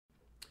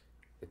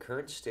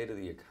current state of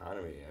the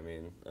economy, I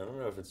mean, I don't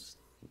know if it's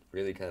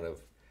really kind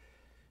of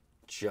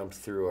jumped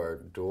through our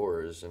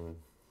doors and,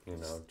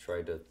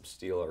 tried to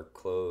steal our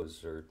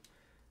clothes or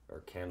our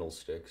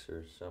candlesticks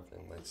or something.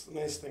 That's the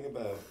nice thing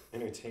about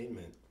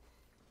entertainment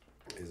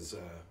is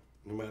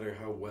no matter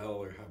how well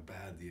or how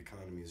bad the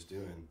economy is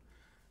doing,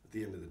 at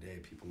the end of the day,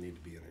 people need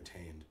to be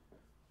entertained.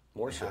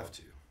 More they so. have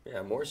to.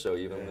 Yeah, more so.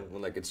 Even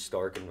when like it's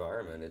stark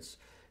environment, it's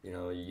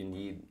you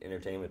need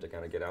entertainment to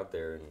kind of get out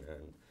there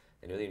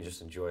and really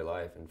just enjoy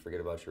life and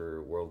forget about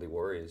your worldly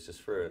worries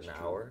just for an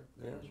hour.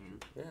 Yeah,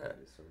 yeah. That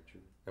is so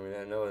true. I mean,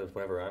 I know that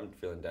whenever I'm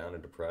feeling down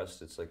and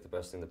depressed, it's like the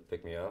best thing to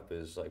pick me up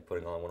is like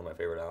putting on one of my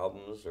favorite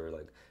albums or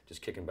like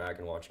just kicking back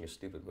and watching a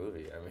stupid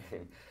movie. I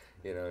mean,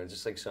 it's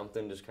just like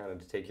something just kind of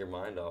to take your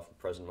mind off the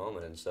present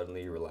moment, and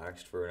suddenly you're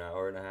relaxed for an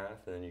hour and a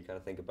half, and then you kind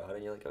of think about it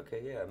and you're like,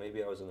 okay, yeah,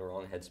 maybe I was in the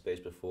wrong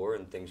headspace before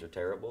and things are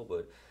terrible,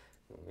 but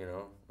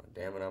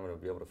damn it, I'm going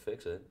to be able to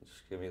fix it.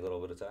 Just give me a little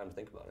bit of time to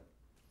think about it.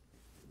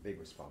 Big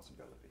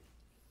responsibility.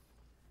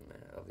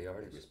 Of the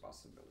artist. Big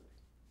responsibility.